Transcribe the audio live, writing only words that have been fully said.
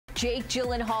Jake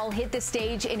Gyllenhaal hit the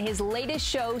stage in his latest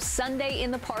show, Sunday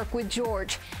in the Park with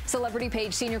George. Celebrity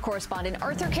Page senior correspondent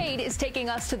Arthur Kade is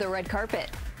taking us to the red carpet.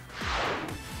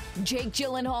 Jake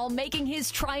Gyllenhaal making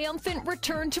his triumphant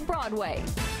return to Broadway.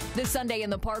 The Sunday in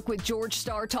the Park with George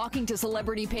star talking to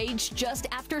Celebrity Page just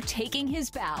after taking his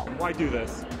bow. Why do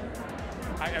this?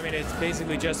 I mean, it's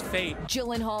basically just fate.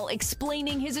 Gyllenhaal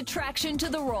explaining his attraction to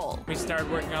the role. We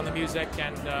started working on the music,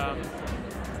 and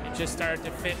it just started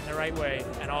to fit in the right way,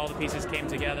 and all the pieces came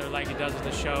together like it does in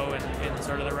the show, and in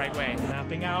sort of the right way.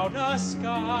 Mapping out a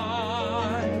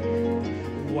sky,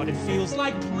 what it feels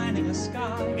like planning a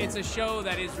sky. It's a show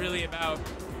that is really about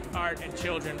art and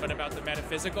children, but about the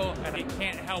metaphysical, and it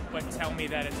can't help but tell me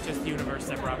that it's just the universe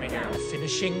that brought me here.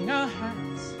 Finishing a hat,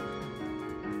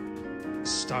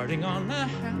 starting on a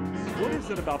hat. What is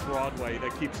it about Broadway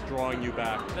that keeps drawing you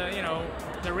back?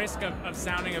 The risk of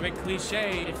sounding a bit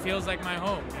cliche, it feels like my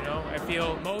home, I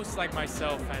feel most like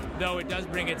myself, and though it does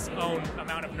bring its own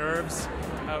amount of nerves,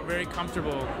 very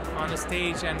comfortable on the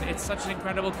stage, and it's such an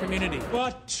incredible community.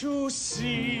 But to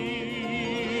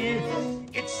see,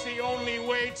 it's the only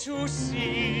way to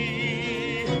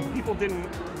see. People didn't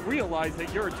realize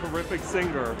that you're a terrific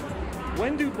singer.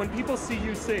 When people see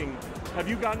you sing, have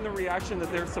you gotten the reaction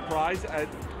that they're surprised at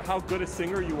how good a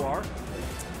singer you are?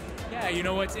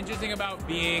 Yeah, what's interesting about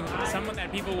being someone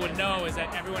that people would know is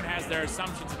that everyone has their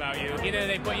assumptions about you. Either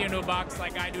they put you into a box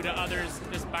like I do to others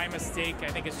just by mistake. I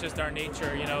think it's just our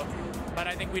nature, But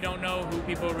I think we don't know who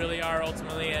people really are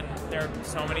ultimately, and there are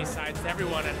so many sides to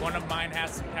everyone, and one of mine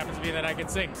happens to be that I can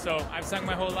sing. So I've sung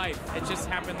my whole life. It just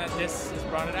happened that this has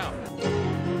brought it out.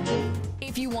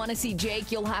 If you want to see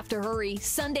Jake, you'll have to hurry.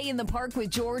 Sunday in the Park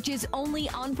with George is only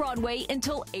on Broadway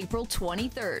until April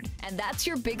 23rd. And that's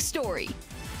your big story.